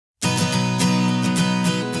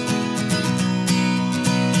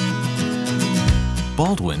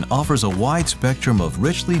Baldwin offers a wide spectrum of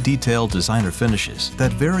richly detailed designer finishes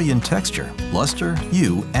that vary in texture, luster,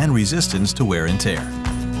 hue, and resistance to wear and tear.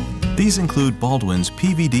 These include Baldwin's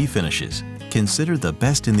PVD Finishes, considered the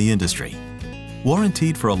best in the industry.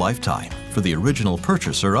 Warranted for a lifetime for the original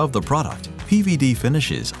purchaser of the product, PVD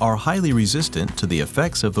Finishes are highly resistant to the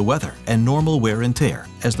effects of the weather and normal wear and tear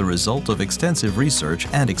as the result of extensive research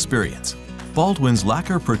and experience. Baldwin's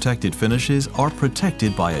lacquer protected finishes are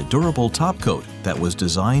protected by a durable top coat that was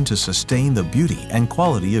designed to sustain the beauty and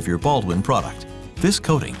quality of your Baldwin product. This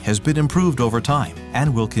coating has been improved over time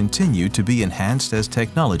and will continue to be enhanced as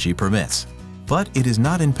technology permits. But it is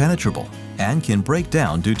not impenetrable and can break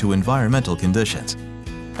down due to environmental conditions.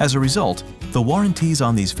 As a result, the warranties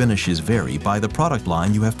on these finishes vary by the product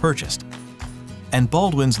line you have purchased. And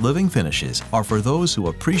Baldwin's living finishes are for those who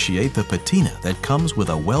appreciate the patina that comes with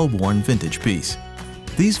a well-worn vintage piece.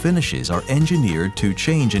 These finishes are engineered to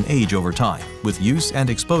change and age over time with use and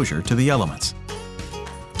exposure to the elements.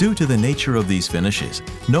 Due to the nature of these finishes,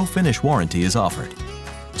 no finish warranty is offered.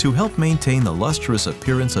 To help maintain the lustrous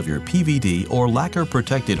appearance of your PVD or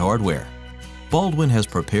lacquer-protected hardware, Baldwin has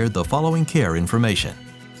prepared the following care information.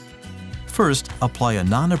 First, apply a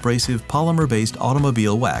non-abrasive polymer-based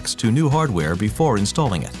automobile wax to new hardware before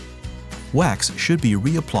installing it. Wax should be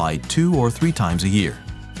reapplied 2 or 3 times a year.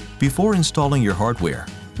 Before installing your hardware,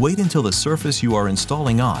 wait until the surface you are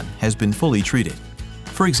installing on has been fully treated.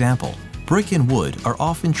 For example, brick and wood are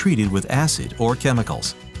often treated with acid or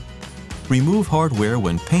chemicals. Remove hardware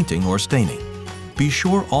when painting or staining. Be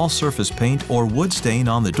sure all surface paint or wood stain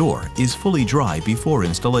on the door is fully dry before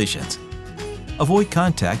installations. Avoid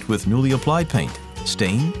contact with newly applied paint,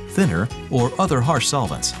 stain, thinner, or other harsh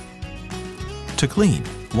solvents. To clean,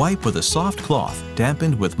 wipe with a soft cloth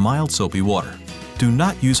dampened with mild soapy water. Do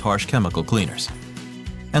not use harsh chemical cleaners.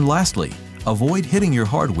 And lastly, avoid hitting your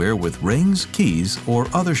hardware with rings, keys, or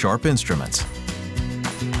other sharp instruments.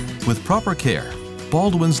 With proper care,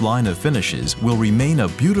 Baldwin's line of finishes will remain a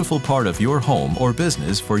beautiful part of your home or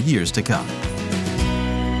business for years to come.